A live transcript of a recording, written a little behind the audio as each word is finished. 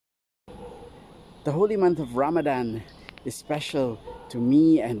The holy month of Ramadan is special to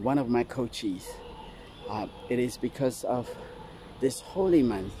me and one of my coachees. It is because of this holy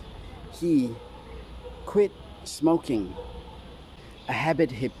month he quit smoking, a habit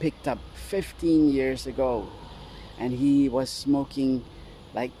he picked up 15 years ago, and he was smoking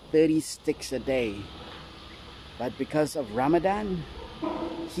like 30 sticks a day. But because of Ramadan,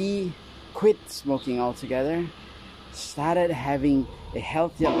 he quit smoking altogether, started having a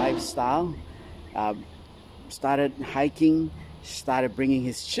healthier lifestyle, started hiking, started bringing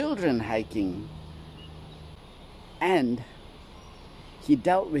his children hiking, and he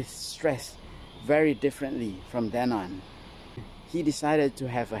dealt with stress very differently from then on. He decided to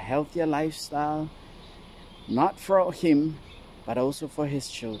have a healthier lifestyle, not for him, but also for his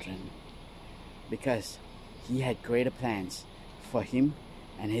children, because he had greater plans for him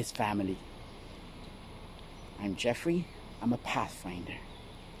and his family. I'm Jeffrey. I'm a pathfinder.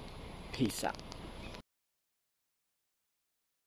 Peace out.